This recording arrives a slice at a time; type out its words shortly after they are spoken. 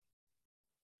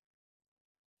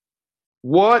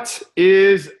What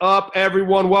is up,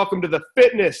 everyone? Welcome to the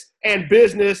Fitness and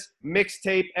Business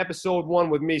Mixtape, Episode 1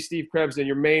 with me, Steve Krebs, and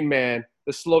your main man,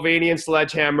 the Slovenian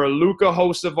sledgehammer, Luka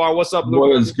Hocevar. What's up, Luka?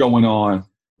 What is going on?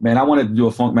 Man, I wanted to do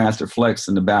a Funk Master Flex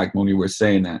in the back when you were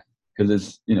saying that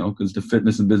because because the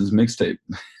Fitness and Business Mixtape.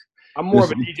 I'm more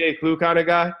of a DJ Clue kind of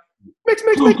guy. Mix.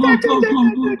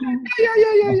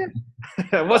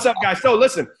 Yeah. What's up, guys? So,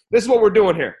 listen, this is what we're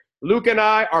doing here. Luke and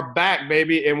I are back,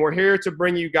 baby, and we're here to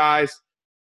bring you guys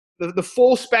the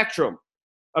full spectrum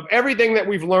of everything that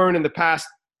we've learned in the past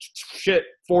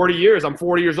 40 years. I'm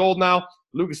 40 years old now.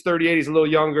 Luke is 38. He's a little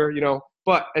younger,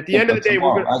 But at the end of the day,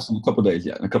 we're going to – actually, in a couple of days,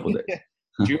 in a couple of days.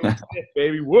 June 5th,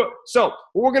 baby. Whoop. So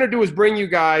what we're going to do is bring you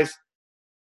guys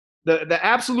the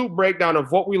absolute breakdown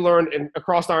of what we learned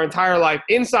across our entire life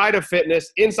inside of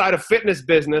fitness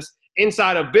business,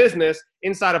 inside of business,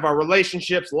 inside of our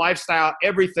relationships, lifestyle,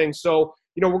 everything. So,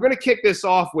 we're going to kick this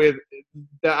off with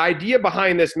the idea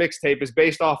behind this mixtape is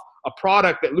based off a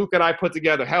product that Luke and I put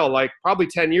together, like probably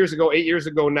 10 years ago, 8 years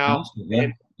ago now. Yeah,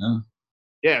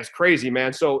 it's crazy,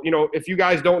 man. So, if you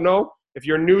guys don't know, if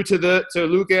you're new to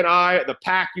Luke and I, the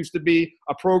PAC used to be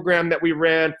a program that we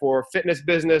ran for fitness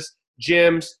business,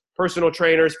 gyms, personal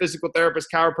trainers, physical therapists,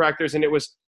 chiropractors, and it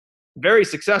was very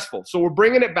successful. So we're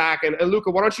bringing it back. And Luka,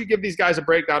 why don't you give these guys a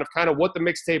breakdown of kind of what the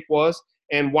mixtape was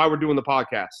and why we're doing the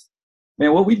podcast?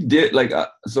 Man, what we did,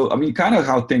 kind of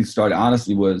how things started,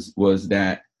 honestly, was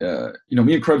that,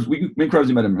 me and Krebs, we met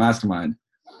in a mastermind,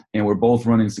 and we're both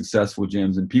running successful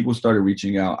gyms, and people started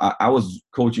reaching out. I was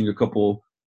coaching a couple,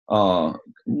 more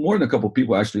than a couple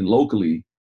people actually locally,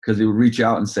 because they would reach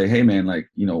out and say, hey, man, I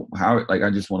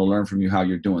just want to learn from you how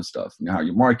you're doing stuff, how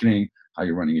you're marketing, how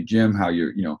you're running a gym, how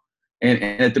you're, and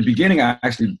at the beginning, I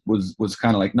actually was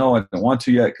kind of like, no, I don't want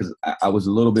to yet, because I was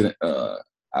a little bit,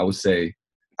 I would say,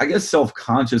 I guess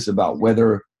self-conscious about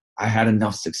whether I had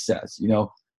enough success,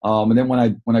 And then when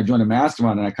I joined the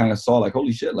mastermind and I kind of saw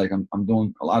holy shit, I'm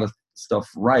doing a lot of stuff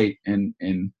right and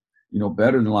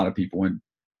better than a lot of people. And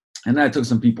then I took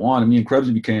some people on, and me and Krebs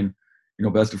became,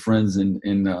 best of friends, and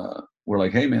we're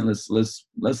like, hey man,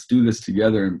 let's do this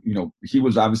together. And, he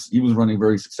was running a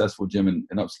very successful gym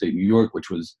in upstate New York,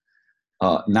 which was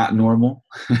not normal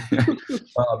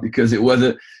because it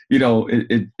wasn't,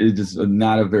 it just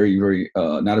not a very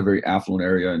affluent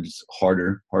area, and just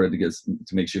harder to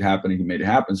make shit happen. And he made it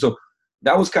happen. So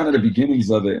that was kind of the beginnings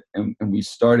of it. And we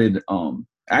started,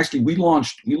 actually we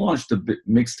launched the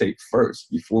mixtape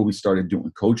first before we started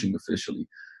doing coaching officially.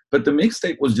 But the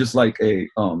mixtape was just like it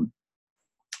was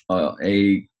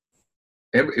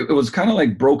kind of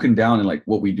like broken down in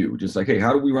what we do. Just like, hey,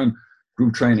 how do we run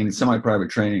group training,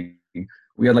 semi-private training?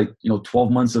 We had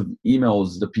 12 months of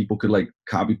emails that people could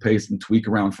copy paste and tweak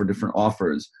around for different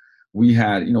offers. We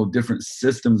had, different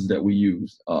systems that we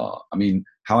used. How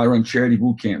I run charity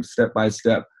boot camps, step by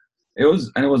step. It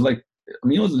was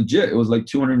legit. It was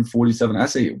 247. I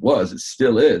say it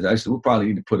still is. Actually, we'll probably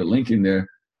need to put a link in there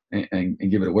and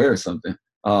give it away or something.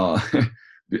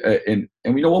 And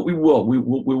we know what we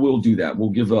will do that. We'll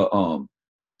give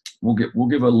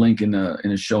a link in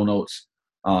the show notes.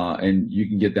 And you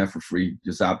can get that for free.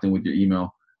 Just opt in with your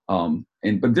email.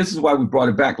 But this is why we brought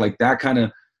it back. That kind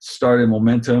of started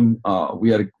momentum.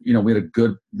 We had a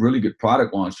really good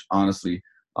product launch. Honestly,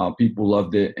 people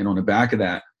loved it. And on the back of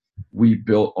that, we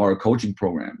built our coaching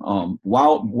program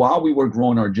while we were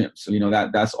growing our gym. So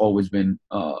that's always been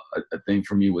a thing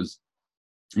for me was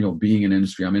being in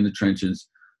industry. I'm in the trenches,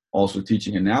 also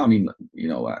teaching. And now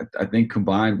I think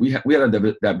combined we had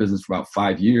that business for about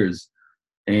 5 years,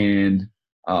 and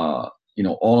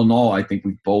all in all, I think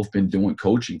we've both been doing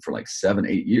coaching for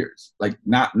 7-8 years.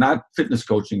 Not fitness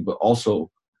coaching, but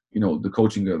also, the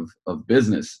coaching of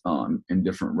business in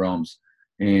different realms,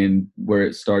 and where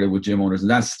it started with gym owners.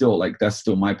 And that's still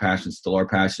my passion, still our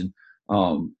passion.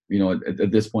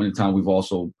 At this point in time, we've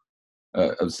also,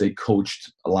 I would say,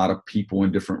 coached a lot of people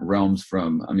in different realms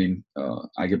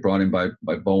I get brought in by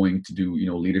Boeing to do,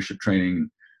 leadership training.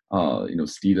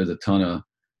 Steve does a ton of,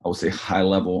 I would say, high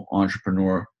level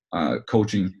entrepreneur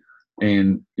coaching,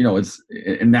 and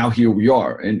and now here we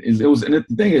are, and the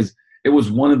thing is, it was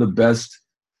one of the best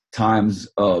times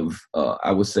of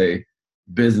I would say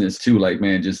business too.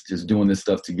 Just doing this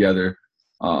stuff together,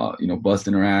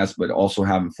 busting our ass, but also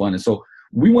having fun. And so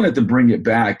we wanted to bring it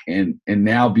back and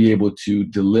now be able to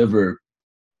deliver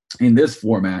in this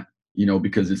format,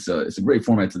 because it's a great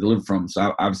format to deliver from. So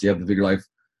I obviously have the Vigor Life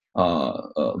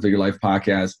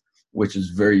podcast, which is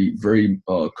very, very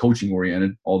coaching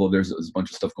oriented, although there's a bunch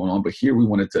of stuff going on. But here we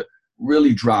wanted to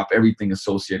really drop everything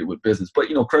associated with business. But,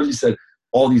 Krebs said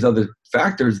all these other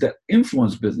factors that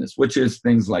influence business, which is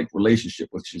things like relationship,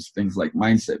 which is things like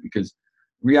mindset, because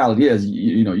reality is,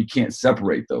 you know, you can't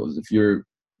separate those. If you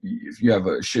have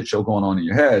a shit show going on in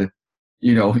your head,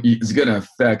 you know, it's going to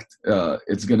affect,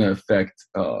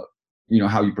 you know,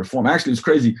 how you perform. Actually, it's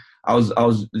crazy. I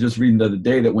was just reading the other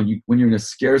day that when you're in a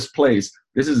scarce place,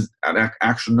 this is an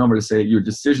actual number to say your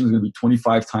decision is going to be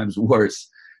 25 times worse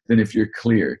than if you're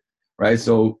clear, right?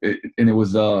 So, it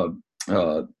was,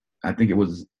 I think it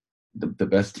was the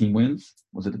best team wins.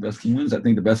 Was it the best team wins? I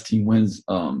think the best team wins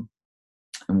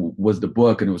was the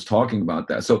book, and it was talking about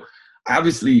that. So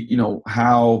obviously, you know,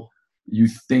 how you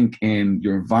think and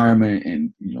your environment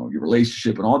and, you know, your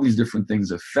relationship and all these different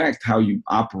things affect how you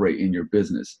operate in your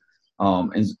business.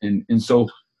 And so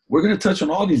we're going to touch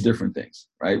on all these different things,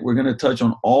 right? We're going to touch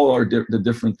on all the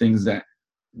different things that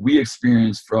we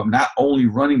experience from not only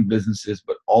running businesses,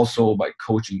 but also by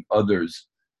coaching others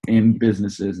in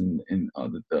businesses and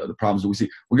the problems that we see.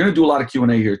 We're going to do a lot of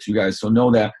Q&A here too, guys. So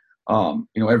know that, you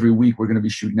know, every week we're going to be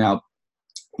shooting out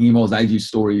emails, IG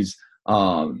stories,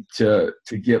 to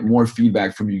get more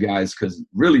feedback from you guys. Cause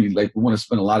really, like, we want to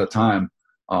spend a lot of time,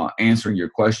 answering your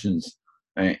questions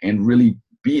and really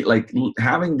be like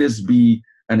having this be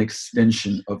an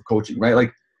extension of coaching, right?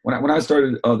 Like when I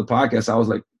started the podcast, I was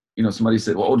like, you know, somebody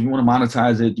said, well, do you want to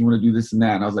monetize it? Do you want to do this and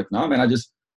that? And I was like, no, man,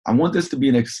 I want this to be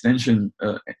an extension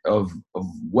of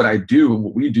what I do and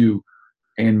what we do,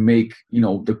 and make, you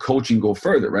know, the coaching go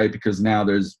further, right? Because now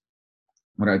there's,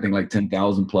 what I think, like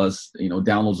 10,000 plus, you know,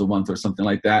 downloads a month or something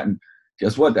like that. And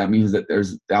guess what? That means that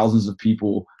there's thousands of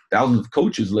people, thousands of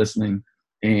coaches listening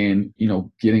and, you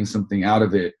know, getting something out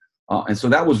of it. And so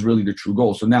that was really the true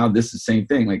goal. So now this is the same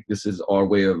thing. Like, this is our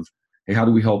way of, hey, how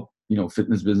do we help, you know,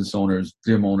 fitness business owners,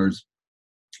 gym owners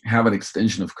have an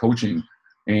extension of coaching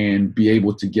and be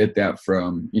able to get that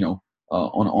from, you know,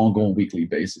 on an ongoing weekly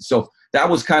basis. So that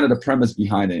was kind of the premise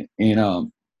behind it.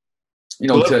 And, you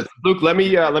know, Luke, let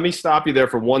me stop you there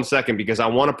for 1 second, because I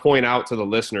want to point out to the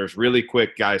listeners really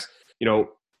quick, guys, you know,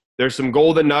 there's some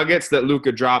golden nuggets that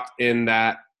Luka dropped in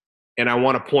that, and I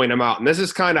want to point them out. And this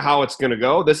is kind of how it's going to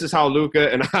go. This is how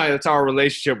Luka and I, that's how our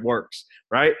relationship works,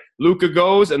 right? Luka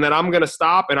goes, and then I'm going to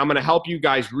stop, and I'm going to help you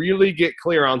guys really get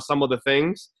clear on some of the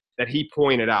things that he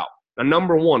pointed out. Now,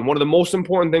 number one of the most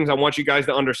important things I want you guys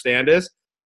to understand is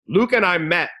Luka and I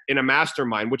met in a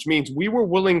mastermind, which means we were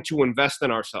willing to invest in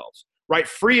ourselves, right?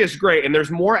 Free is great, and there's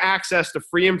more access to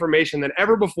free information than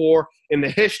ever before in the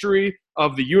history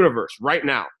of the universe right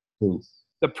now.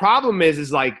 The problem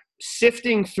is like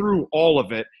sifting through all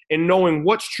of it and knowing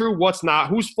what's true, what's not,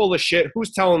 who's full of shit,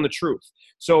 who's telling the truth.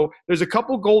 So there's a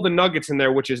couple golden nuggets in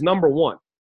there, which is number one.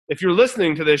 If you're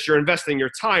listening to this, you're investing your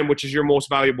time, which is your most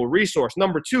valuable resource.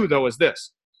 Number two, though, is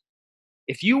this.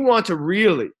 If you want to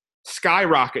really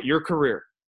skyrocket your career,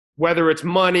 whether it's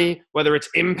money, whether it's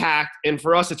impact, and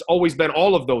for us, it's always been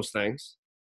all of those things,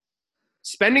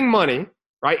 spending money,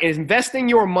 right, investing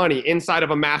your money inside of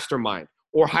a mastermind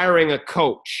or hiring a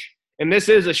coach, and this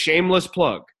is a shameless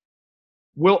plug,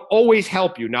 will always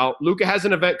help you. Now, Luka has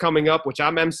an event coming up, which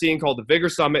I'm emceeing, called the Vigor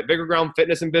Summit, Vigor Ground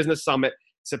Fitness and Business Summit,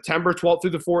 September 12th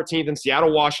through the 14th in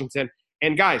Seattle, Washington.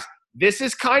 And guys, this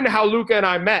is kind of how Luka and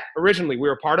I met originally. We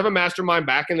were part of a mastermind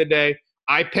back in the day.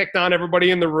 I picked on everybody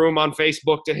in the room on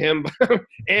Facebook to him,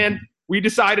 and we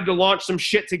decided to launch some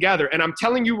shit together. And I'm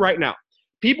telling you right now,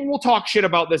 people will talk shit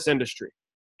about this industry.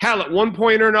 Hell, at one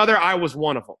point or another, I was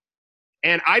one of them.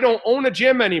 And I don't own a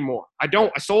gym anymore. I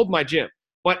sold my gym.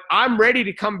 But I'm ready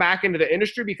to come back into the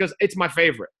industry because it's my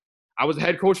favorite. I was a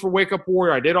head coach for Wake Up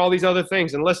Warrior. I did all these other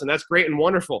things. And listen, that's great and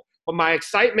wonderful. But my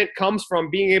excitement comes from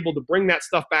being able to bring that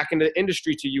stuff back into the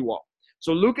industry to you all.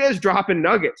 So Luka is dropping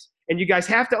nuggets. And you guys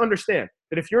have to understand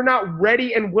that if you're not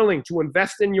ready and willing to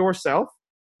invest in yourself,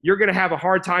 you're going to have a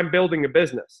hard time building a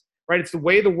business, right? It's the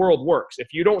way the world works.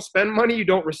 If you don't spend money, you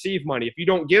don't receive money. If you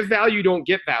don't give value, you don't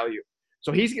get value.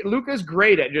 So Luka's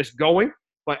great at just going.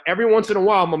 But every once in a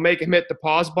while, I'm going to make him hit the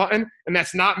pause button. And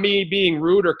that's not me being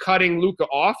rude or cutting Luka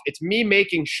off. It's me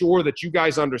making sure that you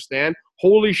guys understand,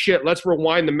 holy shit, let's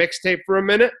rewind the mixtape for a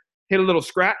minute, hit a little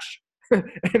scratch,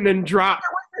 and then drop,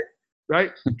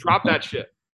 right? Drop that shit.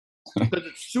 Because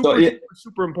it's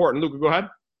super important. Luka, go ahead.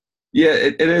 Yeah,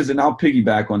 it is. And I'll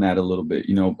piggyback on that a little bit,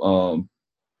 you know,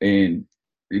 and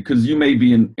because you may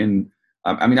be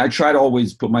I mean, I try to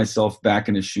always put myself back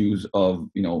in the shoes of,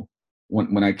 you know,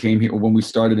 when I came here, or when we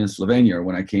started in Slovenia, or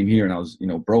when I came here and I was, you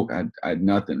know, broke, I had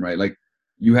nothing, right? Like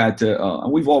you had to,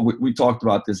 and we talked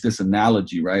about this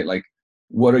analogy, right? Like,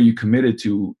 what are you committed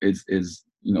to is,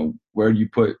 you know, where do you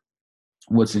put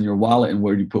what's in your wallet and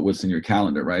where do you put what's in your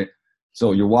calendar, right?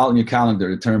 So your wallet and your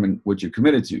calendar determine what you're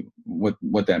committed to.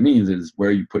 What that means is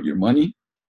where you put your money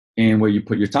and where you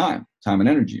put your time and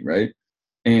energy, right?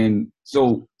 And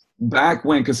so back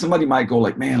when, because somebody might go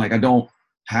like, man, like I don't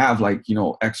have like, you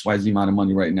know, XYZ amount of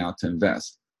money right now to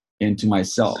invest into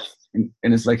myself. And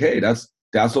it's like, hey, that's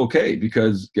okay,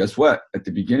 because guess what? At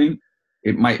the beginning,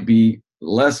 it might be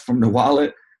less from the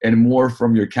wallet and more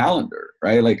from your calendar,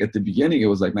 right? Like at the beginning, it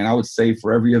was like, man, I would save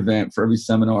for every event, for every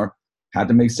seminar, had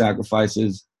to make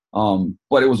sacrifices.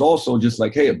 But it was also just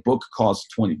like, hey, a book costs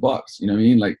 $20, you know what I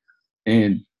mean? Like,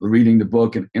 and reading the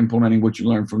book and implementing what you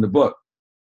learned from the book,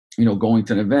 you know, going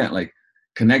to an event, like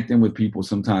connecting with people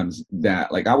sometimes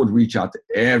that like I would reach out to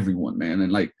everyone, man.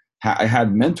 And like I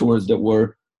had mentors that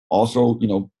were also, you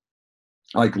know,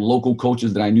 like local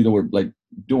coaches that I knew that were like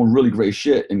doing really great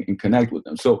shit and connect with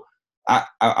them. So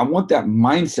I want that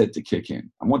mindset to kick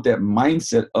in. I want that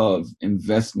mindset of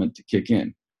investment to kick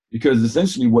in, because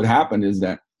essentially what happened is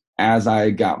that as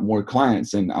I got more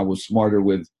clients and I was smarter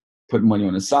with putting money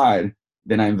on the side,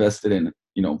 then I invested in,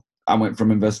 you know, I went from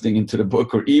investing into the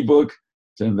book or ebook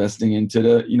to investing into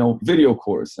the, you know, video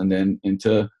course, and then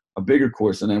into a bigger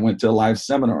course, and then went to a live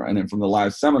seminar. And then from the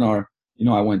live seminar, you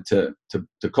know, I went to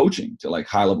coaching, to like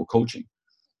high level coaching,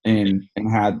 and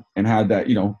had that,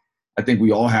 you know, I think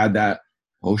we all had that,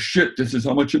 oh shit, this is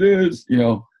how much it is, you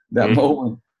know, that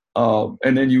moment.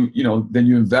 And then you know, then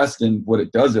you invest in what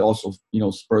it does. It also, you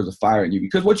know, spurs a fire in you,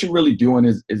 because what you're really doing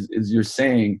is you're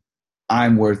saying,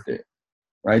 I'm worth it,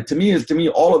 right? To me,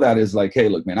 all of that is like, hey,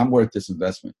 look, man, I'm worth this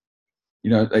investment,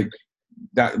 you know, like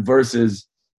that versus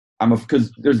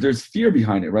because there's fear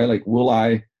behind it, right? Like, will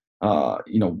I,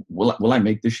 you know, will I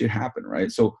make this shit happen,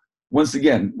 right? So once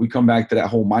again, we come back to that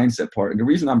whole mindset part. And the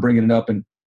reason I'm bringing it up, and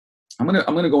I'm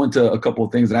gonna go into a couple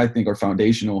of things that I think are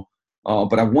foundational,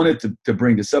 but I wanted to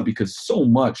bring this up because so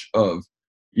much of,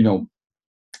 you know,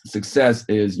 success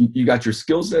is you got your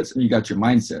skill sets and you got your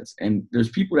mindsets. And there's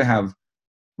people that have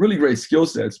really great skill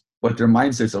sets, but their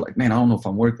mindsets are like, man, I don't know if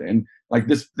I'm worth it. And like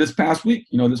this past week,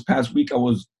 I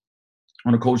was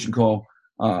on a coaching call,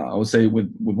 I would say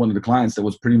with one of the clients that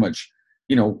was pretty much,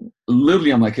 you know,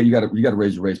 literally I'm like, hey, you got to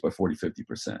raise your rates by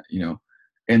 40-50%, you know,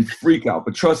 and freak out.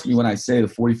 But trust me when I say the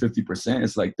 40-50%,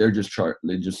 it's like they're just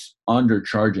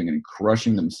undercharging and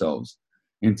crushing themselves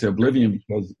into oblivion,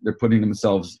 because they're putting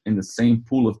themselves in the same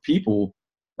pool of people,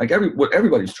 like what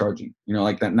everybody's charging, you know,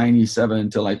 like that 97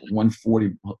 to like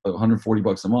 140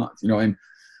 $140 a month, you know,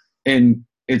 and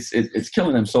it's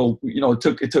killing them. So, you know, it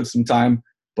took some time,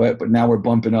 but now we're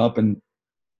bumping up, and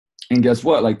guess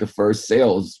what? Like the first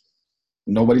sales,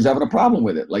 nobody's having a problem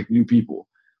with it, like new people.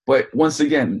 But once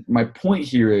again, my point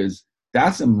here is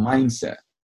that's a mindset,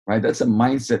 right? That's a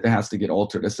mindset that has to get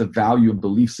altered. That's a value and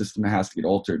belief system that has to get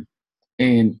altered.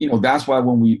 And, you know, that's why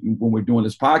when we're doing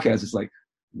this podcast, it's like,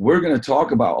 we're going to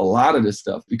talk about a lot of this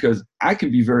stuff, because I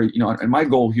can be very, you know, and my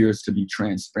goal here is to be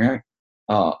transparent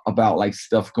about like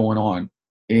stuff going on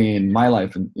in my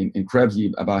life and in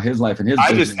Krebsy, about his life and his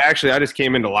business. I just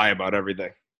came in to lie about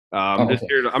everything. I'm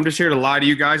just here to lie to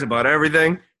you guys about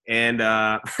everything. And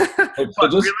so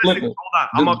just flip it.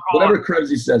 Hold on. Whatever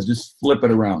Krebsy says, just flip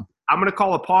it around. I'm going to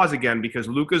call a pause again, because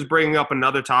Luca's bringing up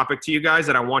another topic to you guys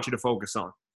that I want you to focus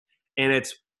on. And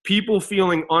it's people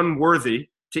feeling unworthy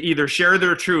to either share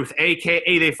their truth,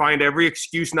 aka they find every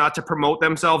excuse not to promote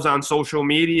themselves on social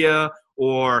media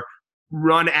or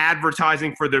run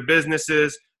advertising for their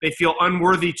businesses. They feel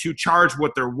unworthy to charge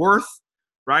what they're worth,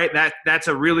 right? That's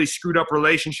a really screwed up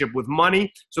relationship with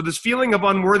money. So this feeling of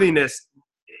unworthiness,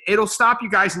 it'll stop you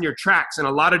guys in your tracks in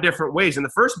a lot of different ways. And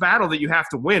the first battle that you have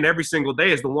to win every single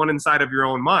day is the one inside of your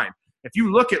own mind. If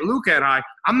you look at Luca and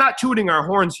I'm not tooting our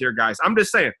horns here, guys. I'm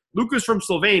just saying, Luca's from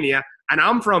Slovenia and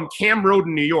I'm from Cam Road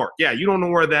in New York. Yeah, you don't know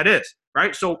where that is,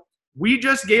 right? So we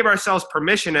just gave ourselves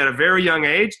permission at a very young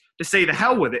age to say the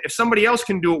hell with it. If somebody else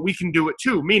can do it, we can do it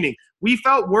too. Meaning we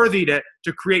felt worthy to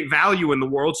create value in the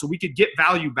world so we could get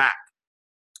value back.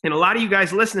 And a lot of you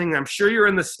guys listening, I'm sure you're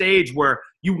in the stage where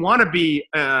you want to be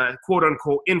a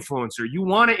quote-unquote influencer. You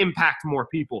want to impact more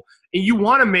people. And you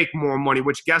want to make more money,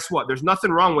 which guess what? There's nothing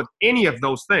wrong with any of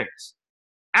those things.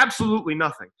 Absolutely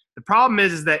nothing. The problem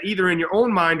is that either in your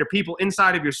own mind or people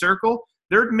inside of your circle,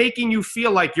 they're making you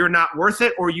feel like you're not worth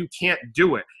it or you can't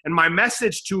do it. And my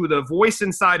message to the voice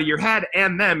inside of your head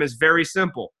and them is very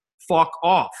simple. Fuck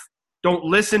off. Don't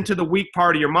listen to the weak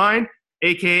part of your mind,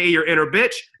 aka your inner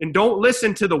bitch, and don't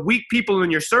listen to the weak people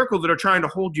in your circle that are trying to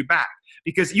hold you back.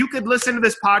 Because you could listen to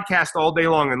this podcast all day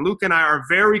long, and Luke and I are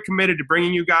very committed to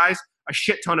bringing you guys a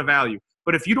shit ton of value.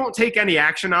 But if you don't take any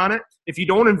action on it, if you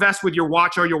don't invest with your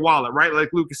watch or your wallet, right, like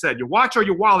Lucas said, your watch or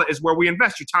your wallet is where we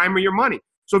invest your time or your money.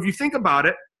 So if you think about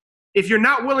it, if you're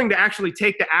not willing to actually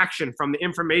take the action from the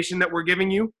information that we're giving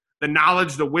you, the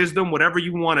knowledge, the wisdom, whatever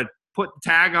you want to put the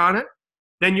tag on it,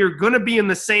 then you're going to be in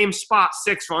the same spot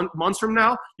 6 months from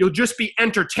now. You'll just be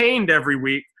entertained every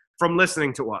week from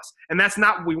listening to us. And that's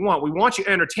not what we want. We want you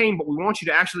entertained, but we want you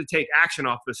to actually take action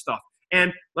off this stuff.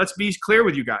 And let's be clear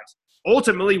with you guys.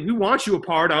 Ultimately, we want you a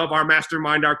part of our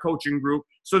mastermind, our coaching group,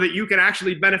 so that you can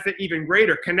actually benefit even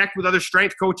greater. Connect with other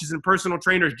strength coaches and personal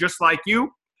trainers just like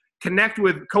you. Connect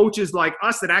with coaches like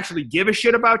us that actually give a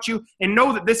shit about you, and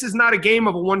know that this is not a game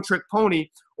of a one-trick pony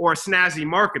or a snazzy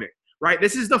marketing, right?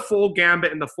 This is the full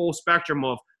gambit and the full spectrum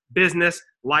of business,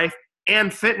 life,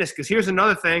 and fitness. Because here's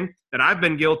another thing that I've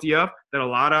been guilty of, that a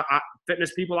lot of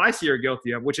fitness people I see are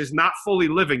guilty of, which is not fully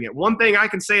living it. One thing I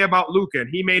can say about Luka, and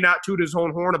he may not toot his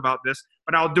own horn about this,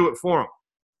 but I'll do it for him,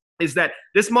 is that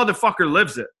this motherfucker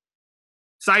lives it.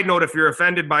 Side note, if you're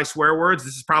offended by swear words,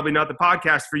 this is probably not the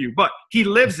podcast for you, but he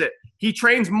lives it. He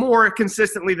trains more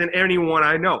consistently than anyone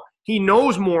I know. He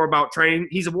knows more about training.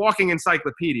 He's a walking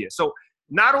encyclopedia. So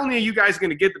not only are you guys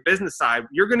going to get the business side,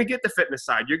 you're going to get the fitness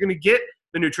side. You're going to get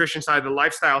the nutrition side, the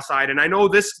lifestyle side. And I know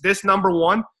this number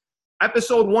one,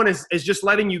 episode 1 is just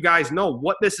letting you guys know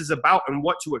what this is about and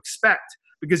what to expect.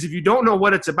 Because if you don't know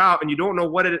what it's about and you don't know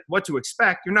what to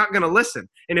expect, you're not going to listen.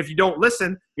 And if you don't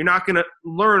listen, you're not going to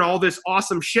learn all this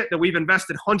awesome shit that we've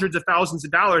invested hundreds of thousands of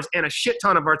dollars and a shit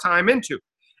ton of our time into.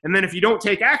 And then if you don't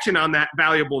take action on that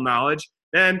valuable knowledge,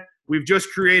 then we've just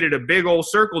created a big old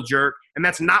circle jerk, and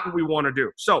that's not what we want to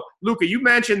do. So, Luka, you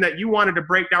mentioned that you wanted to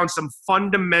break down some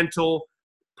fundamental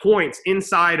points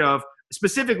inside of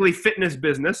specifically fitness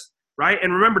business, right?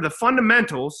 And remember, the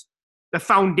fundamentals, the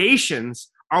foundations,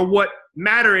 are what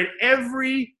matter in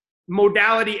every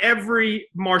modality, every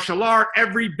martial art,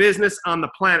 every business on the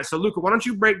planet. So, Luka, why don't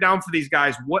you break down for these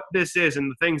guys what this is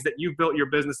and the things that you've built your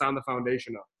business on the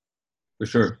foundation of? For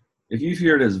sure. If you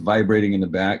hear this vibrating in the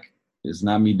back, it's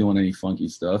not me doing any funky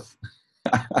stuff.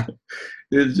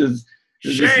 It's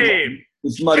Shame.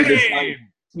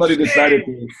 Somebody decided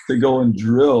to go and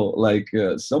drill like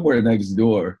somewhere next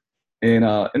door. And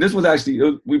this was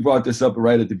actually, we brought this up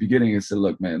right at the beginning and said,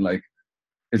 look, man, like,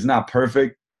 it's not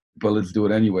perfect, but let's do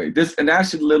it anyway. And that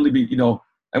should literally be,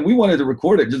 and we wanted to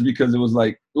record it just because it was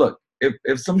like, look,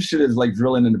 if some shit is like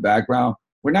drilling in the background,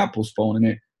 we're not postponing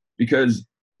it, because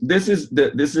this is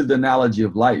the analogy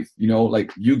of life.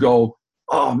 Like, you go,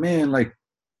 oh man,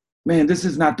 this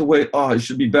is not the way, it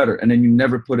should be better. And then you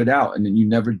never put it out, and then you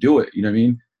never do it. You know what I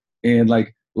mean? And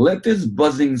like, let this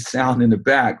buzzing sound in the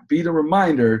back be the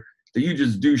reminder that you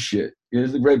just do shit.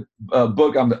 There's a great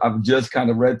book I've just kind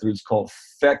of read through. It's called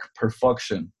Feck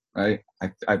Perfection, right?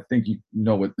 I think you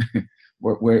know what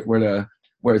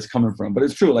where it's coming from, but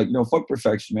it's true. Like, fuck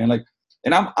perfection, man. Like,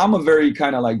 and I'm a very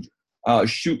kind of like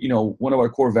one of our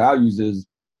core values is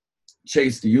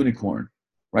chase the unicorn,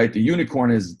 right? The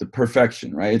unicorn is the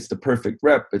perfection, right? It's the perfect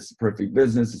rep, it's the perfect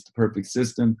business, it's the perfect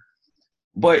system.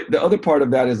 But the other part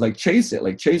of that is like chase it.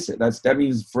 That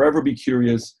means forever be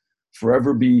curious,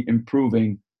 forever be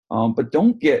improving. But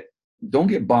don't get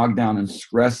bogged down and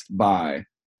stressed by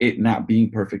it not being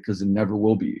perfect, because it never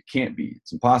will be. It can't be.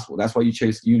 It's impossible. That's why you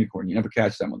chase the unicorn. You never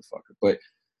catch that motherfucker. But,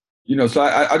 so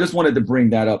I just wanted to bring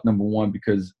that up, number one,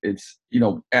 because it's,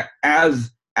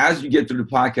 as you get through the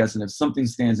podcast, and if something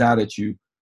stands out at you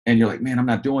and you're like, man, I'm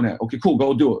not doing that. Okay, cool.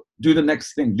 Go do it. Do the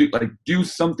next thing. Do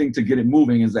something to get it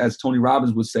moving. As Tony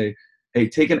Robbins would say, hey,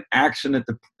 take an action at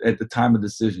the time of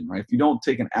decision, right? If you don't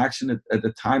take an action at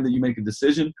the time that you make a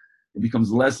decision, it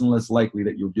becomes less and less likely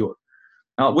that you'll do it.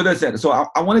 With that said, so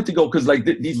I wanted to go, because like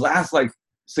these last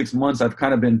 6 months, I've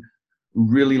kind of been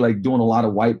really like doing a lot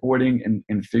of whiteboarding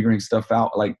and figuring stuff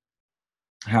out, like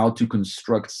how to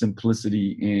construct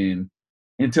simplicity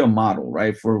into a model,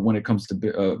 right? For when it comes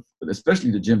to especially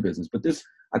the gym business. But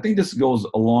I think this goes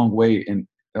a long way in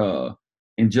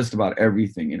just about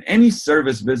everything. In any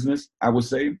service business, I would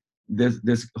say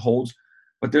this holds,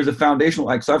 but there's a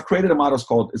foundational, so I've created a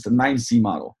model, it's a 9C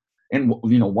model. And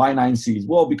why 9 C's?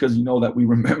 Well, because that we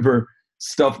remember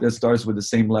stuff that starts with the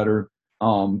same letter.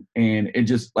 And it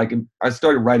just I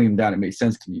started writing them down. It made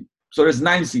sense to me. So there's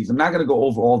 9 C's. I'm not going to go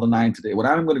over all the 9 today. What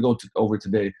I'm going to go over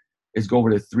today is go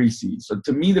over the 3 C's. So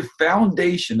to me, the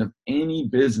foundation of any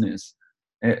business,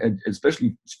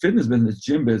 especially fitness business,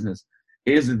 gym business,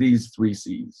 is these 3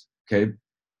 C's. Okay.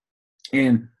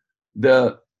 And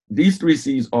these 3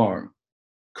 C's are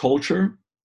culture,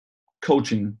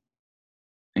 coaching,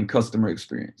 and customer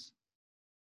experience.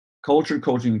 Culture,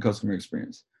 coaching, and customer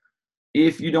experience.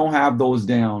 If you don't have those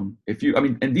down,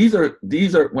 and these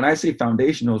are when I say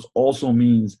foundationals, also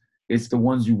means it's the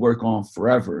ones you work on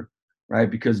forever,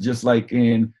 right? Because just like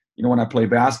in, when I play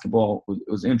basketball, it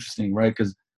was interesting, right?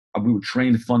 Because we would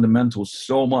train the fundamentals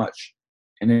so much.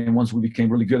 And then once we became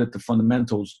really good at the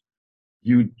fundamentals,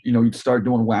 you'd start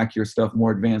doing wackier stuff,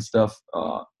 more advanced stuff.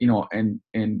 And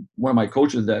one of my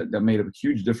coaches that made a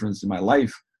huge difference in my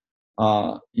life,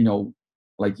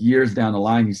 like years down the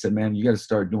line, he said, man, you got to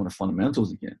start doing the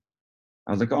fundamentals again.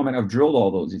 I was like, oh man, I've drilled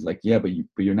all those. He's like, yeah, but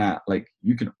you're not. Like,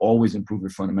 you can always improve your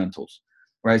fundamentals,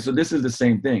 right? So this is the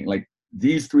same thing. Like,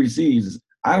 these 3 C's,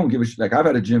 I don't give a shit. Like, I've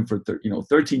had a gym for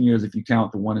 13 years if you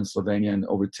count the one in Slovenia, and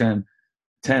over 10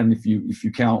 if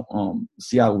you count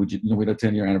Seattle. We had a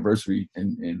 10-year anniversary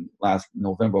in last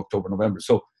October, November.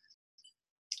 So,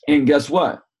 and guess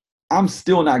what? I'm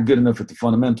still not good enough at the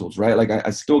fundamentals, right? Like, I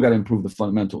still got to improve the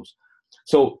fundamentals.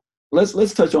 So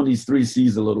let's touch on these 3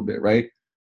 C's a little bit, right?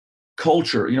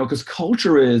 Culture, because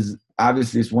culture is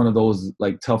obviously, it's one of those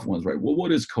like tough ones, right? Well,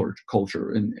 what is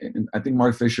culture? And I think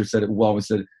Mark Fisher said it well. He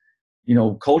said,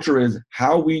 culture is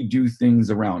how we do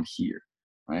things around here,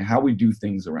 right? How we do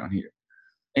things around here.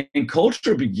 And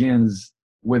culture begins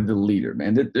with the leader,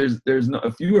 man. There's no,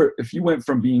 if you went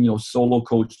from being, solo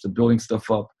coach to building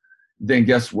stuff up, then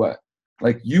guess what?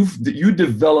 Like, you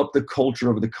develop the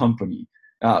culture of the company,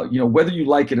 whether you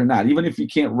like it or not. Even if you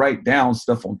can't write down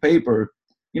stuff on paper,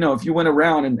 if you went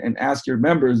around and asked your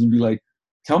members and be like,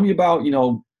 tell me about,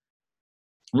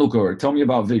 Luca, or tell me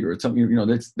about Vigor, or tell me,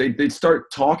 they'd start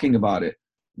talking about it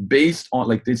based on,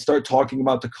 like, they'd start talking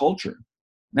about the culture.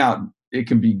 Now, it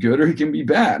can be good or it can be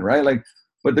bad, right? Like,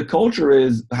 but the culture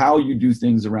is how you do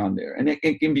things around there. And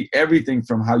it can be everything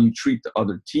from how you treat the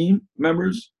other team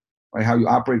members, right? How you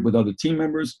operate with other team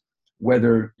members,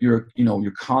 whether you're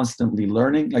constantly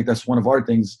learning. Like, that's one of our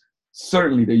things,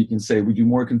 certainly, that you can say. We do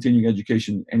more continuing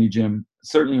education, any gym,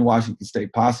 certainly in Washington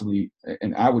State, possibly.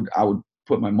 And I would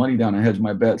put my money down and hedge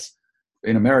my bets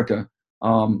in America.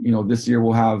 This year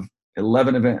we'll have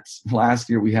 11 events. Last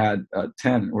year we had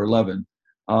 10 or 11.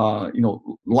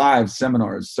 Live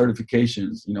seminars,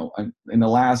 certifications. In the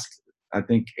last, I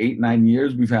think, 8-9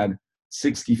 years, we've had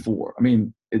 64. I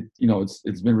mean,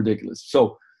 it's been ridiculous.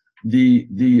 So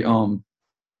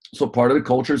so part of the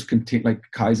culture is like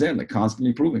Kaizen, like constantly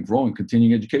improving, growing,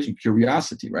 continuing education,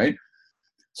 curiosity, right?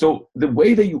 So the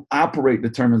way that you operate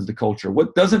determines the culture.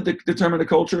 What doesn't determine the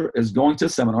culture is going to a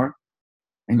seminar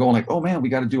and going like, oh man, we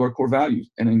got to do our core values.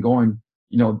 And then going,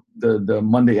 the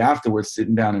Monday afterwards,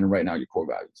 sitting down and writing out your core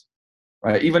values,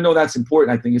 right? Even though that's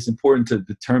important, I think it's important to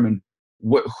determine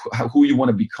who you want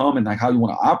to become and like how you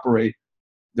want to operate.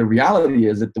 The reality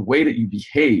is that the way that you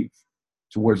behave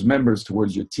towards members,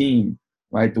 towards your team,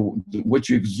 right? What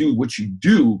you exude, what you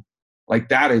do, like,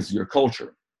 that is your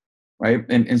culture, right?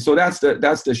 And so that's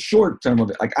the short term of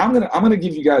it. Like, I'm gonna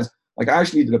give you guys, like, I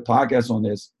actually did a podcast on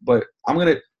this, but I'm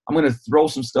gonna throw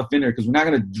some stuff in there because we're not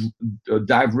gonna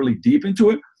dive really deep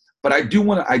into it. But I do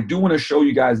want to show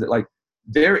you guys that, like,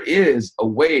 there is a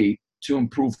way to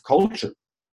improve culture.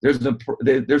 There's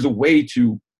a way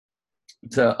to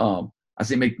I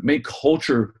say make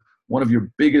culture one of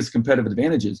your biggest competitive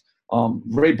advantages.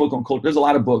 Great book on culture. There's a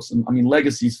lot of books. I mean,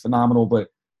 Legacy's phenomenal, but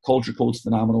Culture Code's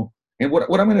phenomenal. And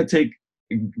what I'm going to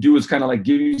do is kind of like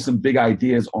give you some big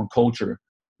ideas on culture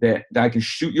that I can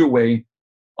shoot your way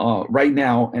right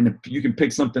now, and you can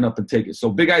pick something up and take it. So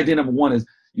big idea number 1 is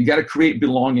you got to create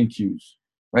belonging cues,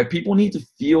 right? People need to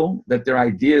feel that their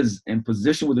ideas and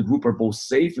position with the group are both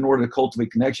safe in order to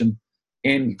cultivate connection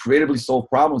and creatively solve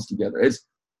problems together.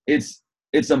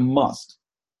 It's a must,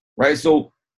 right?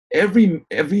 So every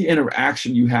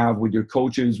interaction you have with your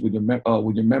coaches, with your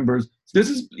members, this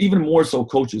is even more so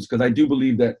coaches, because I do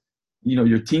believe that,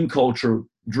 your team culture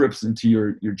drips into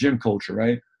your gym culture,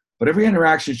 right? But every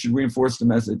interaction should reinforce the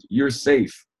message: you're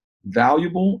safe,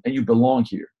 valuable, and you belong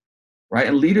here, right?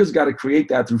 And leaders got to create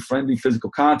that through friendly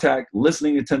physical contact,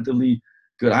 listening attentively,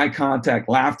 good eye contact,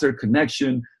 laughter,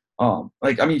 connection. You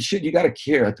got to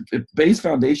care. At the base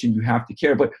foundation, you have to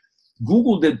care. But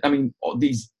Google did,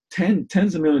 these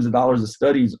tens of millions of dollars of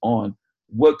studies on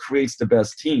what creates the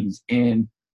best teams. And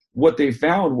what they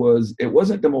found was it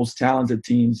wasn't the most talented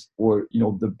teams or,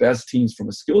 the best teams from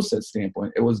a skill set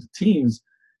standpoint. It was the teams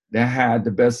that had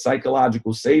the best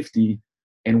psychological safety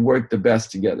and worked the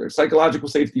best together. Psychological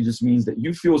safety just means that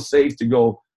you feel safe to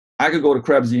go. I could go to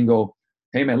Krebsy and go,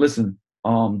 hey man, listen,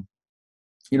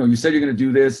 you said you're going to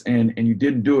do this and you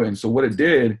didn't do it. And so what it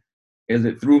did is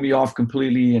it threw me off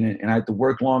completely, and I had to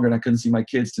work longer, and I couldn't see my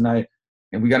kids tonight.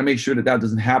 And we got to make sure that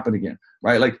doesn't happen again,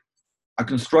 right? Like a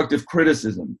constructive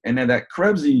criticism. And then that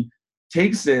Krebsy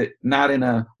takes it not in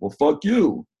a, well, fuck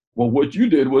you. Well, what you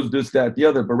did was this, that, the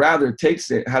other, but rather takes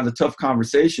it, has a tough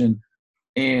conversation.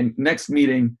 And next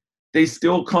meeting, they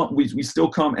still come, we still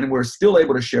come, and we're still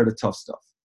able to share the tough stuff,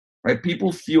 right?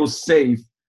 People feel safe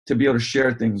to be able to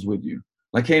share things with you.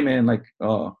 Like, hey man,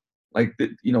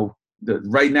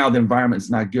 right now the environment's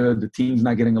not good, the team's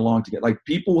not getting along together. Like,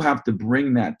 people have to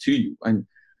bring that to you. And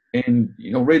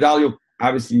Ray Dalio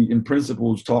obviously in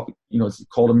principles talk, it's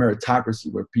called a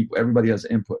meritocracy where everybody has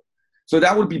input. So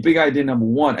that would be big idea number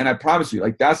one. And I promise you,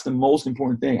 like, that's the most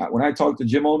important thing. When I talk to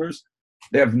gym owners,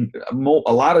 they have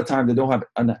a lot of times they don't have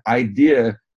an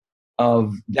idea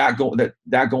of that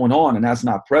going on, and that's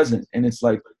not present. And it's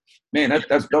like, man,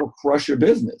 that'll crush your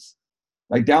business.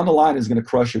 Like, down the line is going to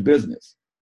crush your business.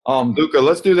 Luka,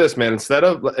 let's do this, man. Instead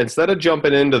of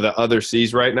jumping into the other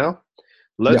C's right now,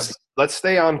 let's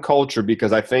stay on culture,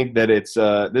 because I think that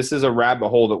this is a rabbit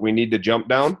hole that we need to jump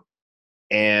down,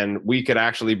 and we could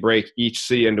actually break each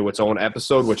C into its own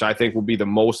episode, which I think will be the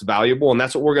most valuable. And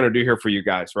that's what we're going to do here for you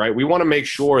guys, right? We want to make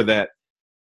sure that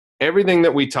everything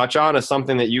that we touch on is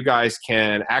something that you guys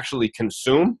can actually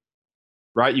consume,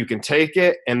 right? You can take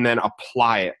it and then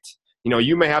apply it.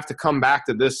 You may have to come back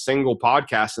to this single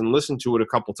podcast and listen to it a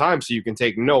couple times so you can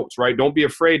take notes, right? Don't be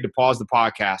afraid to pause the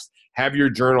podcast, have your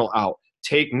journal out,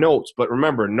 take notes. But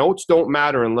remember, notes don't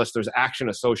matter unless there's action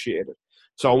associated.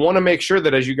 So I want to make sure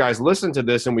that as you guys listen to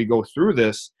this and we go through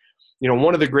this,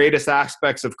 one of the greatest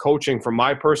aspects of coaching, from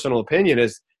my personal opinion,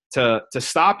 is to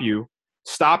stop you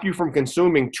from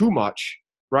consuming too much,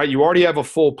 right? You already have a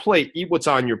full plate. Eat what's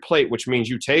on your plate, which means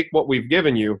you take what we've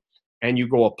given you and you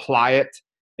go apply it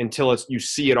until you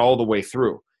see it all the way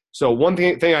through. So one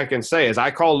thing I can say is I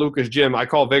call Luka's Gym, I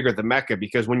call Vigor the Mecca,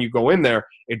 because when you go in there,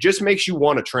 it just makes you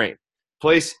want to train.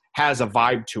 Place has a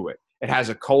vibe to it. It has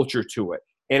a culture to it.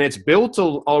 And it's built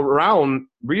around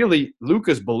really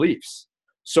Luka's beliefs.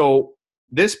 So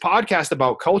this podcast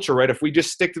about culture, right, if we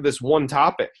just stick to this one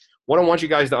topic, what I want you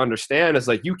guys to understand is,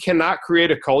 like, you cannot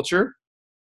create a culture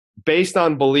based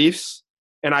on beliefs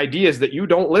and ideas that you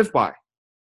don't live by,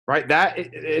 right? That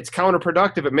it's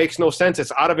counterproductive. It makes no sense.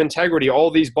 It's out of integrity.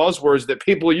 All these buzzwords that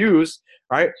people use,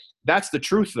 right? That's the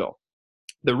truth, though.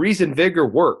 The reason Vigor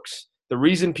works, the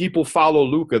reason people follow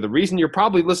Luka, the reason you're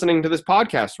probably listening to this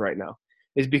podcast right now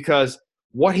is because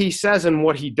what he says and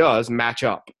what he does match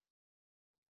up.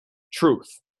 Truth,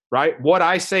 right? What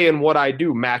I say and what I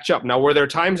do match up. Now, were there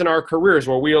times in our careers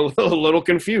where we are a little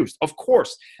confused? Of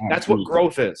course. That's what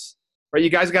growth is, right? You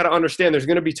guys got to understand there's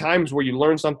going to be times where you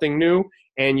learn something new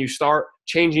and you start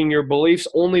changing your beliefs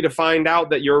only to find out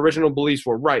that your original beliefs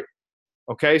were right.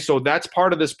 Okay? So that's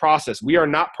part of this process. We are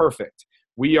not perfect.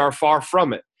 We are far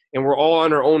from it. And we're all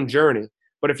on our own journey.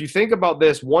 But if you think about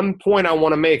this, one point I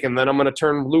want to make, and then I'm going to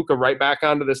turn Luka right back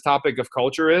onto this topic of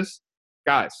culture is,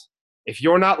 guys, if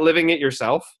you're not living it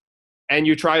yourself and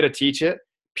you try to teach it,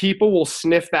 people will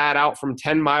sniff that out from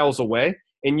 10 miles away,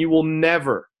 and you will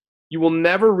never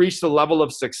reach the level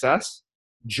of success,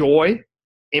 joy,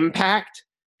 impact,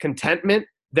 contentment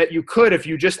that you could if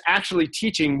you just actually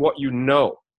teaching what you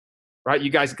know, right?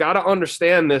 You guys got to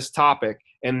understand this topic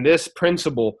and this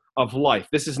principle of life.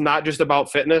 This is not just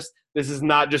about fitness. This is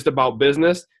not just about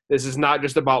business. This is not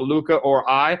just about Luka or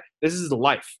I. This is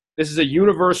life. This is a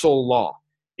universal law.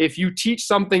 If you teach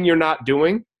something you're not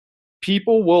doing,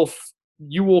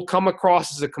 you will come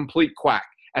across as a complete quack,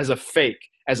 as a fake,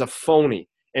 as a phony.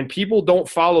 And people don't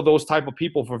follow those type of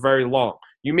people for very long.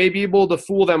 You may be able to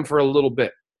fool them for a little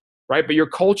bit, right? But your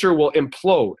culture will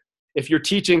implode if you're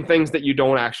teaching things that you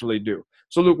don't actually do.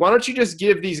 So, Luke, why don't you just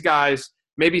give these guys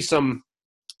maybe some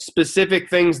specific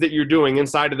things that you're doing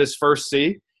inside of this first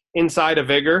C, inside of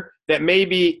Vigor, that may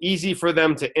be easy for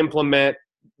them to implement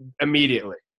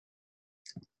immediately?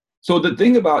 So the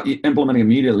thing about implementing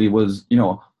immediately was,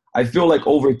 I feel like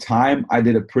over time I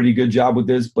did a pretty good job with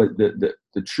this, but the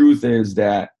truth is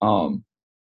that, I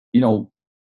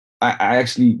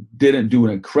actually didn't do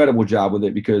an incredible job with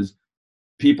it because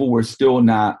people were still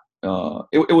not,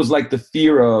 it was like the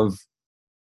fear of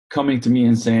coming to me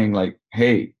and saying like,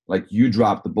 hey, like you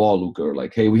dropped the ball, Luka, or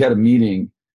like, hey, we had a meeting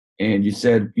and you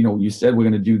said we're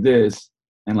going to do this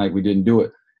and like we didn't do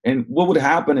it. And what would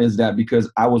happen is that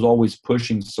because I was always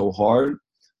pushing so hard,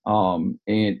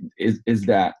 and is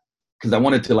that because I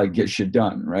wanted to like get shit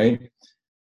done, right?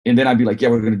 And then I'd be like, yeah,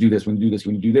 we're going to do this, we're going to do this,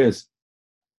 we're going to do this.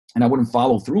 And I wouldn't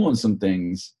follow through on some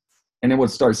things. And then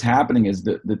what starts happening is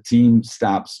the team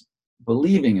stops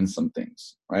believing in some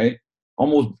things, right?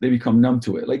 Almost they become numb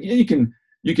to it. Like you can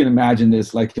imagine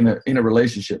this like in a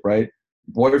relationship, right?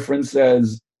 Boyfriend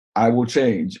says, I will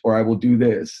change or I will do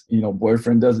this.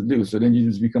 Boyfriend doesn't do. So then you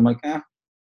just become like,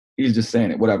 he's just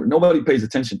saying it, whatever. Nobody pays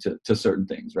attention to certain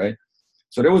things, right?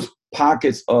 So there was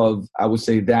pockets of, I would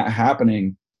say, that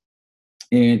happening.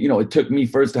 And, it took me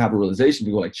first to have a realization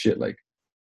to go like, shit, like,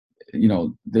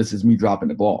 this is me dropping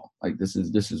the ball. Like, this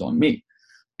is on me.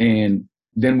 And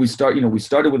then we started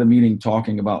with a meeting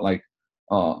talking about like,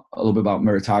 a little bit about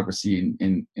meritocracy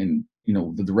and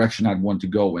the direction I'd want to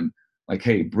go, and like,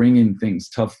 hey, bringing things,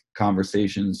 tough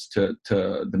conversations to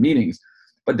the meetings,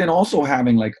 but then also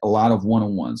having like a lot of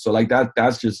one-on-ones. So like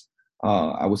that's just,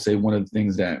 I would say, one of the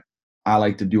things that I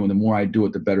like to do. And the more I do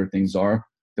it, the better things are.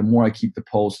 The more I keep the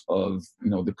pulse of,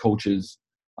 the coaches,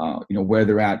 where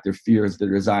they're at, their fears, their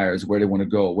desires, where they want to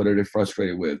go, what are they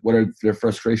frustrated with, what are their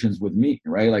frustrations with me,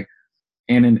 right? Like,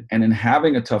 and in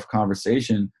having a tough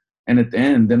conversation, and at the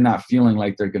end, them not feeling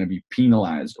like they're going to be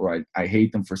penalized, or I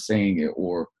hate them for saying it,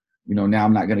 or, now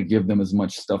I'm not going to give them as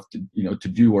much stuff to, to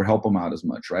do or help them out as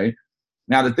much, right?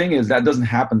 Now, the thing is, that doesn't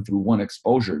happen through one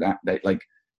exposure. That like,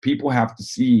 people have to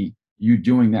see you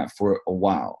doing that for a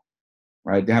while,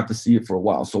 right? They have to see it for a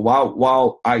while. So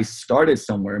while I started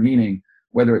somewhere, meaning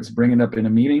whether it's bringing up in a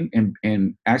meeting,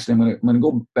 and actually I'm going to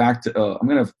go back to, I'm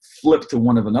going to flip to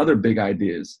one of another big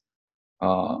ideas,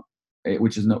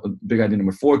 which is big idea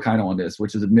number 4 kind of on this,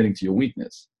 which is admitting to your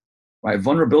weakness, right?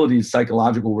 Vulnerability is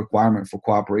psychological requirement for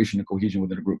cooperation and cohesion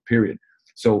within a group, period.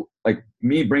 So like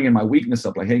me bringing my weakness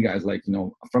up, like, hey guys, like,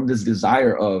 from this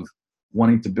desire of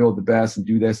wanting to build the best and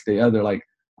do this, the other, like,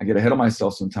 I get ahead of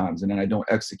myself sometimes, and then I don't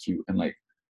execute. And like,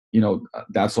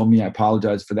 that's on me. I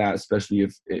apologize for that, especially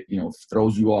if it,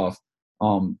 throws you off.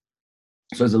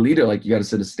 So as a leader, like, you got to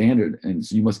set a standard. And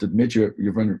so you must admit your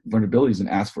vulnerabilities and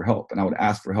ask for help. And I would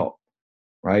ask for help,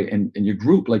 right? And your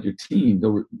group, like your team,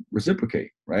 they'll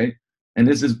reciprocate, right? And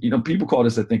this is, people call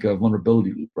this, I think, a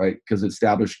vulnerability loop, right? Because it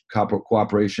established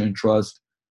cooperation, trust,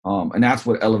 and that's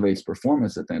what elevates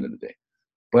performance at the end of the day.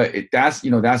 But that's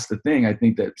the thing. I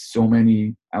think that so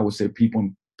many, I would say, people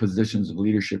in positions of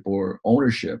leadership or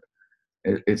ownership,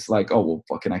 it's like, oh, well,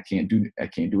 fucking, I can't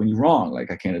do any wrong. Like,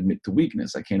 I can't admit to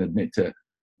weakness. I can't admit to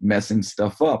messing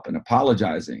stuff up and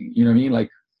apologizing. You know what I mean? Like,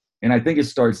 and I think it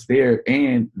starts there,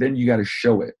 and then you got to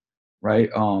show it, right?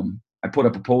 I put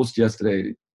up a post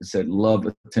yesterday that said, love,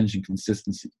 attention,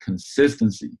 consistency.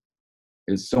 Consistency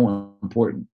is so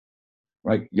important,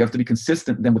 right? You have to be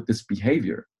consistent then with this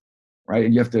behavior, right?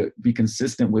 And you have to be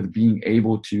consistent with being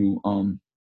able to,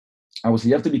 I would say,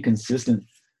 you have to be consistent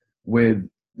with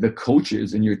the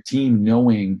coaches and your team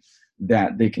knowing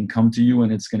that they can come to you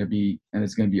and it's going to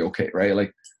be okay, right?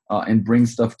 Like, and bring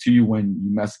stuff to you when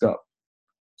you messed up.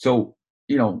 So,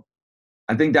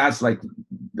 I think that's, like,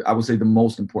 I would say, the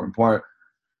most important part,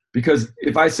 because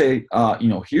if I say,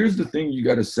 here's the thing you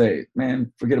got to say,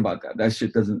 man, forget about that. That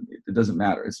shit doesn't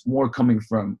matter. It's more coming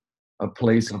from a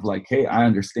place of like, hey, I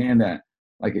understand that,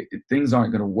 like, things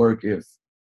aren't going to work if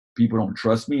people don't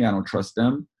trust me, I don't trust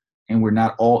them, and we're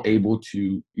not all able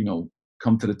to,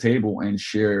 come to the table and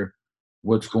share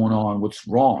what's going on, what's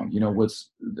wrong, what's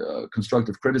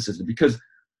constructive criticism. Because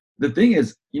the thing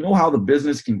is, how the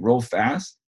business can grow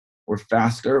fast or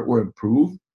faster or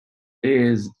improve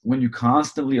is when you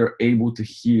constantly are able to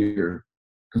hear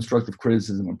constructive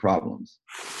criticism and problems.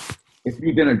 If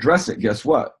you then address it, guess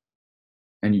what?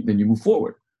 And then you move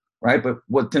forward, right? But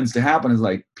what tends to happen is,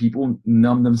 like, people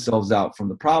numb themselves out from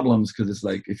the problems, because it's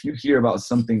like, if you hear about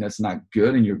something that's not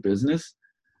good in your business,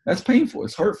 that's painful,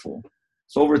 it's hurtful.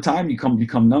 So over time, you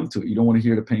become numb to it. You don't want to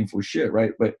hear the painful shit,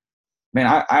 right? But man,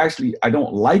 I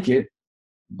don't like it,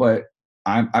 but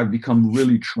I've become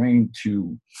really trained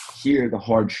to hear the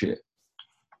hard shit.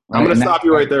 Right? I'm going to stop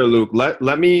you right there, Luke.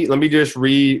 Let me just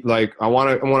I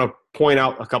want to point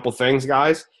out a couple things,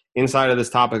 guys, inside of this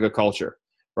topic of culture,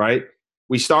 right?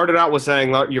 We started out with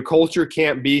saying your culture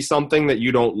can't be something that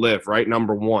you don't live, right?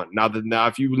 Number one. Now,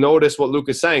 if you notice what Luke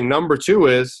is saying, number two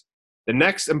is the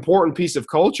next important piece of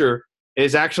culture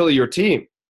is actually your team,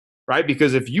 right?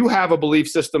 Because if you have a belief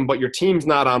system, but your team's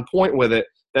not on point with it,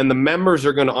 then the members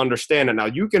are going to understand it. Now,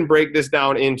 you can break this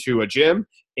down into a gym,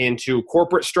 into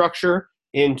corporate structure,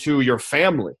 into your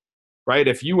family, right?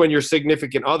 If you and your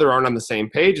significant other aren't on the same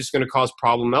page, it's going to cause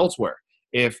problem elsewhere.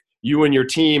 If you and your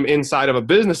team inside of a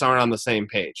business aren't on the same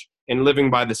page and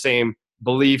living by the same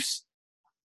beliefs,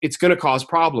 it's going to cause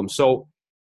problems. So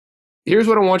here's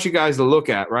what I want you guys to look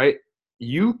at, right?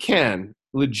 You can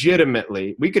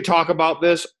legitimately, we could talk about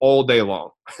this all day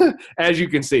long. As you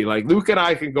can see, like, Luke and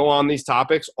I can go on these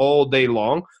topics all day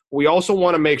long. We also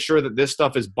want to make sure that this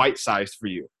stuff is bite-sized for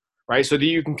you, right? So that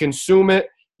you can consume it,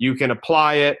 you can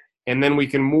apply it, and then we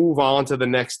can move on to the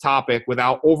next topic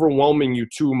without overwhelming you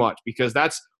too much, because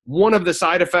that's one of the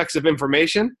side effects of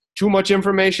information. Too much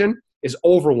information is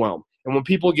overwhelm. And when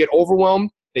people get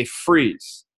overwhelmed, they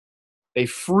freeze.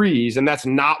 And that's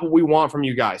not what we want from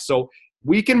you guys. So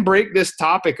we can break this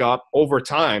topic up over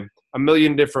time a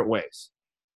million different ways.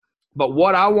 But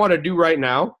what I want to do right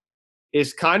now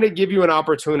is kind of give you an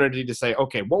opportunity to say,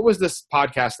 okay, what was this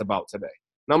podcast about today?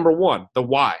 Number one, the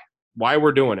why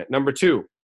we're doing it. Number two,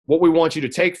 what we want you to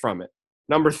take from it.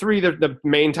 Number three, the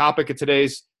main topic of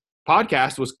today's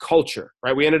podcast was culture,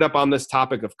 right? We ended up on this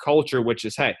topic of culture, which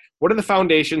is, hey, what are the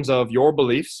foundations of your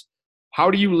beliefs? How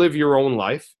do you live your own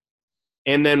life?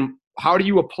 And then how do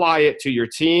you apply it to your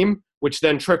team, which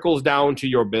then trickles down to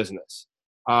your business?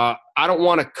 I don't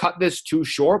want to cut this too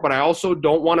short, but I also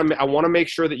don't want to – I want to make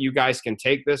sure that you guys can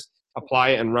take this, apply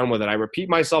it, and run with it. I repeat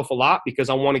myself a lot because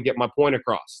I want to get my point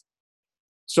across.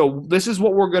 So this is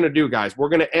what we're going to do, guys. We're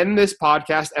going to end this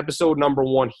podcast, episode number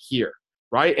 1 here,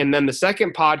 right? And then the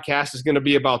second podcast is going to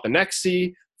be about the next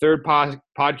C, third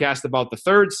podcast about the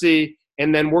third C,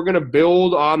 and then we're going to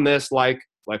build on this like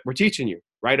we're teaching you,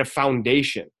 right? A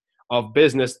foundation of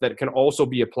business that can also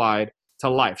be applied to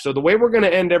life. So the way we're going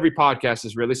to end every podcast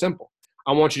is really simple.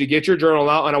 I want you to get your journal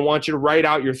out, and I want you to write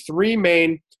out your 3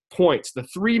 main points, the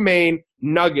 3 main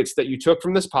nuggets that you took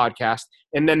from this podcast,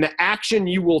 and then the action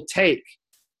you will take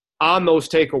on those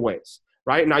takeaways,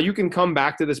 right? Now you can come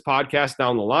back to this podcast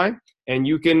down the line and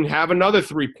you can have another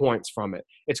 3 points from it.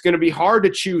 It's going to be hard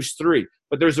to choose 3,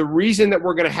 but there's a reason that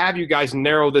we're going to have you guys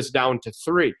narrow this down to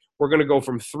 3. We're going to go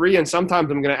from 3, and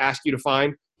sometimes I'm going to ask you to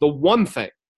find the one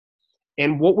thing.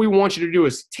 And what we want you to do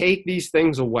is take these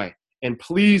things away and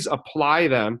please apply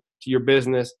them to your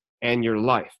business and your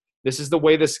life. This is the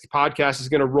way this podcast is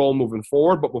going to roll moving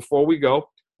forward. But before we go,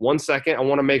 1 second, I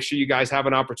want to make sure you guys have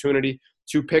an opportunity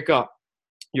to pick up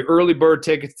your early bird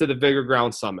tickets to the Vigor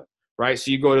Ground Summit, right?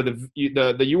 So you go to the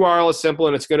URL is simple,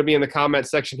 and it's going to be in the comment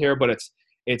section here, but it's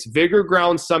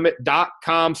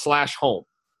vigorgroundsummit.com/home,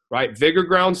 right?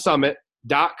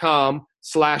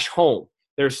 vigorgroundsummit.com/home.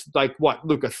 There's like what,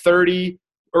 Luca, 30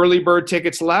 early bird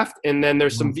tickets left, and then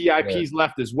there's some VIPs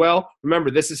left as well. Remember,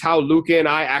 this is how Luca and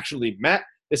I actually met.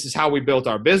 This is how we built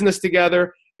our business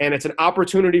together, and it's an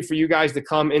opportunity for you guys to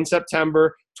come in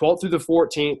September 12th through the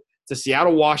 14th to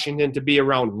Seattle, Washington, to be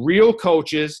around real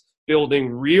coaches building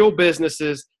real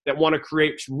businesses that want to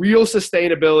create real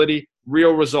sustainability,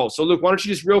 real results. So, Luke, why don't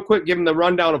you just real quick give them the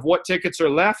rundown of what tickets are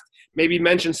left, maybe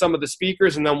mention some of the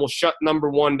speakers, and then we'll shut number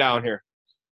 1 down here.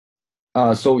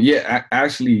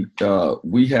 Actually,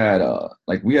 we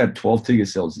had 12 ticket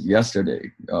sales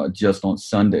yesterday, just on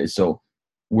Sunday. So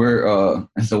we're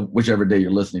so whichever day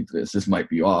you're listening to this might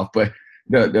be off, but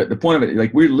the point of it,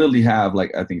 like, we literally have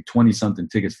I think 20 something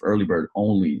tickets for early bird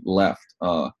only left,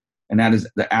 and that is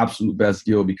the absolute best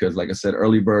deal because, like I said,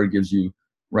 early bird gives you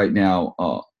right now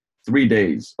 3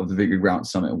 days of the Vigor Ground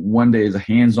Summit. 1 day is a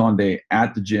hands-on day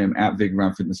at the gym at Vigor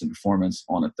Ground Fitness and Performance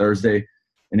on a Thursday.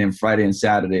 And then Friday and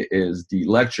Saturday is the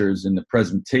lectures and the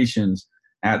presentations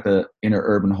at the Inner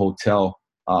Urban Hotel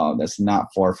that's not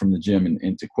far from the gym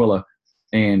in Tequila.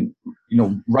 And,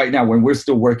 right now when we're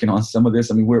still working on some of this,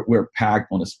 I mean, we're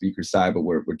packed on the speaker side, but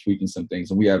we're tweaking some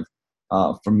things. And we have,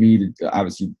 for me,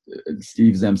 obviously,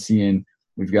 Steve's emceeing.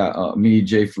 We've got me,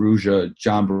 Jay Ferrugia,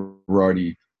 John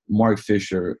Berardi, Mark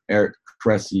Fisher, Eric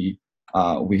Cressy.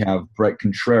 We have Brett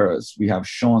Contreras. We have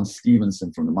Sean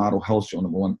Stevenson from the Model Health Show,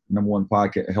 number one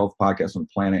podcast, health podcast on the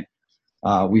planet.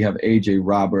 We have AJ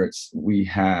Roberts. We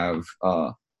have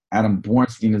Adam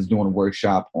Bornstein is doing a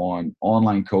workshop on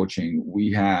online coaching.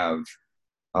 We have,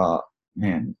 hold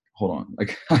on.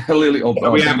 I literally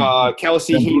we have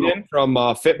Kelsey Heenan from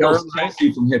Fitburn.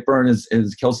 Kelsey from Hitburn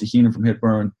is Kelsey Heenan from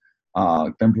Hitburn.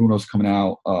 Ben Bruno's coming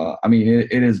out. I mean,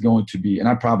 it is going to be, and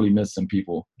I probably missed some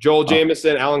people. Joel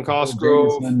Jameson, Alan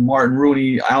Cosgrove, Martin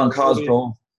Rooney, Alan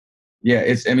Cosgrove. Yeah,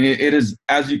 it is,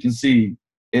 as you can see,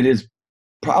 it is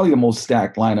probably the most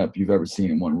stacked lineup you've ever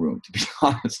seen in one room, to be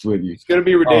honest with you. It's going to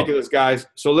be ridiculous, guys.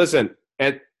 So listen,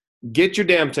 get your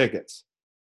damn tickets.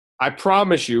 I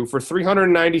promise you, for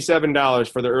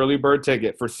 $397 for the early bird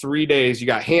ticket for 3 days, you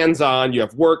got hands-on, you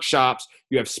have workshops,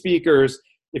 you have speakers.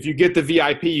 If you get the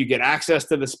VIP, you get access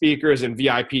to the speakers and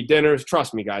VIP dinners.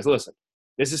 Trust me, guys. Listen,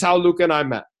 this is how Luca and I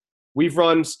met. We've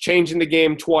run Changing the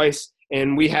Game twice,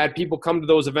 and we had people come to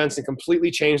those events and completely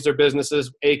change their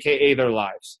businesses, a.k.a. their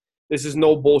lives. This is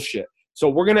no bullshit. So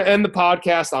we're going to end the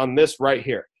podcast on this right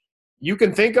here. You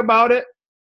can think about it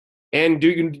and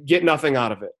you can get nothing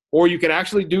out of it. Or you can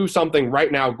actually do something right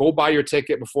now. Go buy your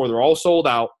ticket before they're all sold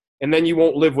out, and then you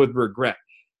won't live with regret.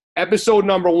 Episode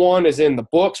number 1 is in the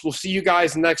books. We'll see you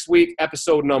guys next week.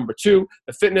 Episode number 2,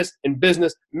 the Fitness and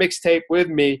Business Mixtape with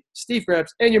me, Steve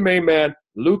Krebs, and your main man,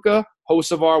 Luca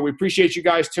Hocevar. We appreciate you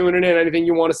guys tuning in. Anything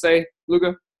you want to say,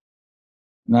 Luca?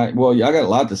 Well, I got a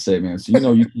lot to say, man.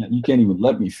 So you can't even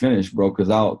let me finish, bro,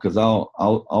 because I'll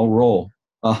roll.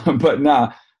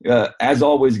 But as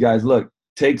always, guys, look,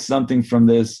 take something from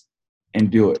this and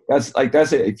do it.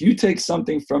 That's it. If you take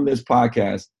something from this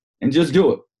podcast and just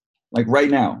do it, like right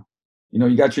now,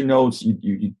 you got your notes,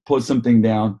 you put something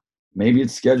down, Maybe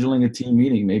it's scheduling a team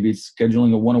meeting. Maybe it's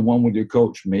scheduling a one-on-one with your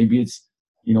coach. Maybe it's,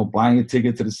 buying a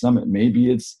ticket to the summit.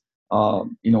 Maybe it's,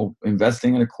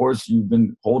 investing in a course you've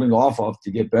been holding off of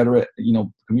to get better at,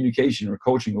 communication or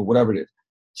coaching or whatever it is.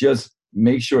 Just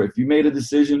make sure if you made a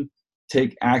decision,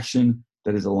 take action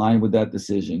that is aligned with that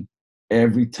decision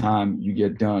every time you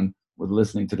get done with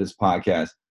listening to this podcast.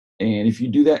 And if you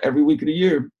do that every week of the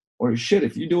year, or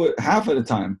if you do it half of the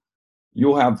time,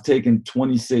 you'll have taken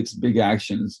 26 big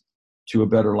actions to a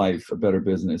better life, a better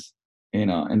business.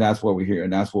 And that's what we're here,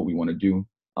 and that's what we want to do.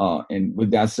 And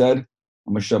with that said,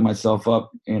 I'm going to shut myself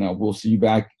up, and we'll see you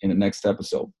back in the next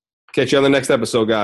episode. Catch you on the next episode, guys.